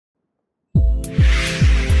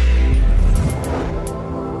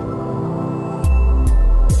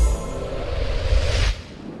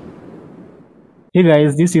Hey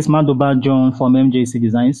guys, this is Madoba John from MJC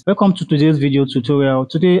Designs. Welcome to today's video tutorial.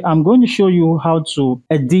 Today I'm going to show you how to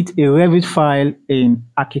edit a Revit file in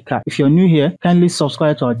Archicad. If you're new here, kindly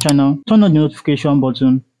subscribe to our channel, turn on the notification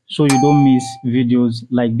button so you don't miss videos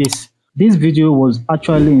like this. This video was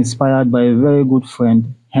actually inspired by a very good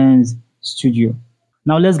friend, Hans Studio.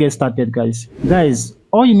 Now let's get started, guys.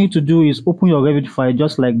 All you need to do is open your Revit file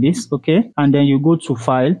just like this, okay? And then you go to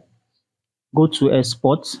File, go to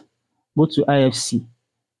Export, go to IFC,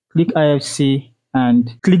 click IFC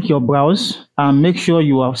and click your browse and make sure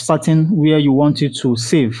you are certain where you want it to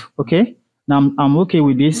save. Okay, now I'm okay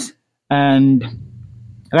with this, and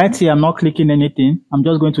right here I'm not clicking anything. I'm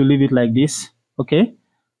just going to leave it like this. Okay,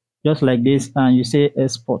 just like this, and you say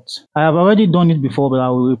export. I have already done it before, but I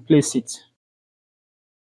will replace it.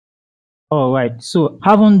 All right, so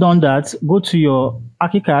having done that, go to your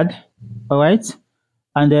Archicad. All right,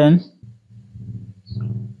 and then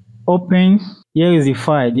open. Here is the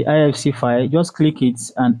file, the IFC file. Just click it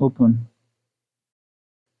and open.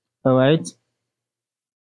 All right.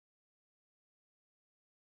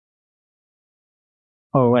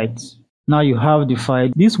 All right. Now you have the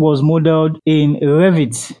file. This was modeled in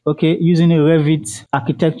Revit, okay, using a Revit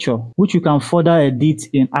architecture, which you can further edit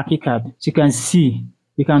in Archicad. So you can see,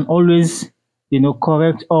 you can always,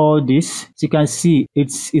 correct all this. So you can see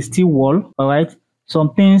it's still wall. All right.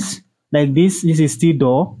 Some things like this is still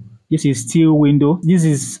door. This is still window. This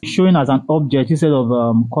is showing as an object instead of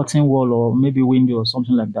curtain wall or maybe window or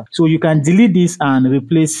something like that. So you can delete this and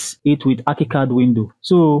replace it with Archicad window.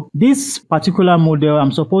 So this particular model,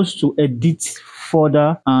 I'm supposed to edit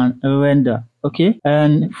further and render. Okay,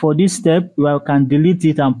 and for this step, we can delete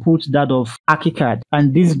it and put that of Archicad.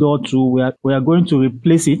 And this door too, we are going to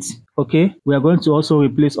replace it. Okay, we are going to also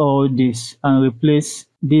replace all this and replace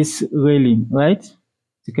this railing, right?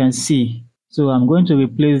 You can see. So I'm going to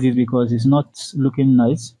replace this because it's not looking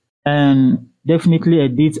nice, and definitely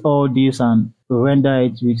edit all this and render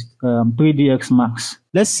it with 3ds Max.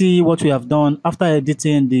 Let's see what we have done after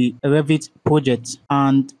editing the Revit project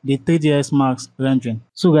and the 3ds Max rendering.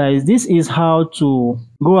 So guys, this is how to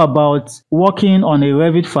go about working on a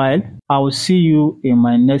Revit file. I will see you in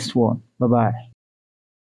my next one. Bye bye.